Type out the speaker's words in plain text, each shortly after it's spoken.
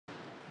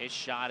His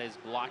shot is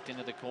blocked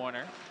into the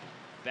corner.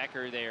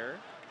 Becker there.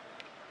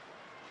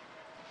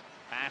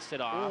 Passed it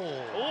off.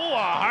 Oh, a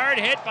hard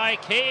hit by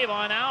Cave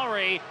on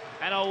Lowry.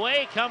 And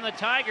away come the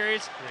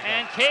Tigers.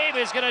 And Cave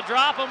is going to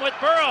drop him with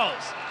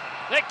Burroughs.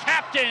 The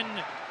captain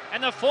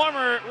and the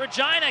former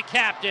Regina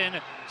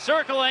captain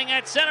circling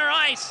at center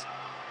ice.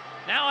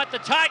 Now at the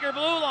Tiger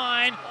blue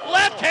line.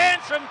 Left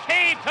hands from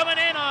Cave coming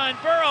in on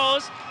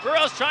Burroughs.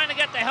 Burroughs trying to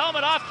get the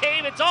helmet off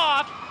Cave. It's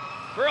off.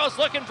 Burroughs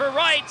looking for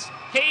rights.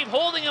 Cave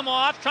holding him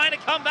off, trying to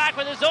come back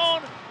with his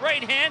own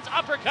right hands.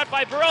 Uppercut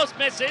by Burroughs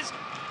misses.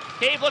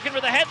 Cave looking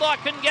for the headlock,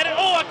 couldn't get it.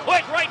 Oh, a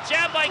quick right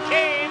jab by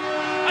Cave.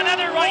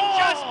 Another right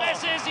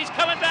just misses. He's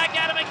coming back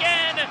at him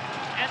again.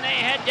 And they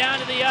head down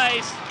to the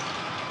ice.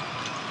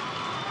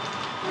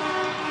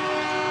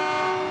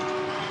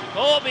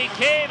 Colby,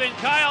 Cave, and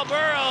Kyle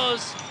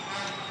Burroughs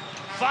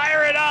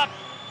fire it up.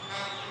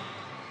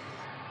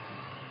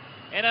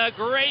 In a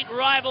great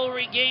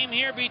rivalry game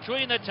here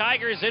between the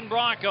Tigers and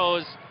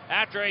Broncos.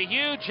 After a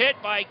huge hit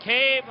by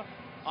Cave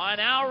on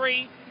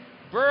Lowry,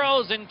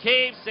 Burroughs and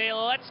Cave say,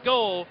 let's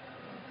go.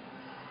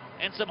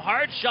 And some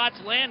hard shots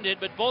landed,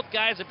 but both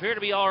guys appear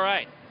to be all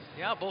right.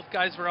 Yeah, both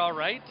guys were all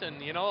right,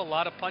 and you know, a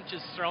lot of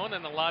punches thrown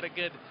and a lot of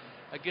good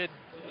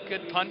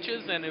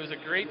punches, and it was a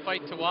great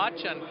fight to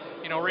watch. And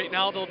you know, right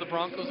now though, the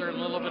Broncos are in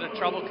a little bit of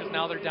trouble because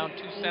now they're down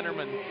 2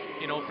 centermen,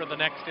 you know, for the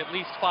next at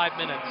least 5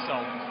 minutes. So,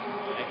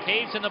 and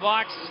Cave's in the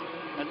box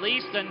at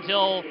least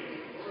until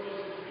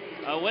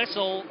a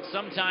whistle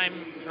sometime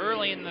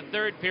early in the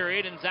third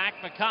period, and Zach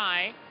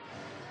Mackay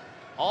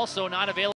also not available.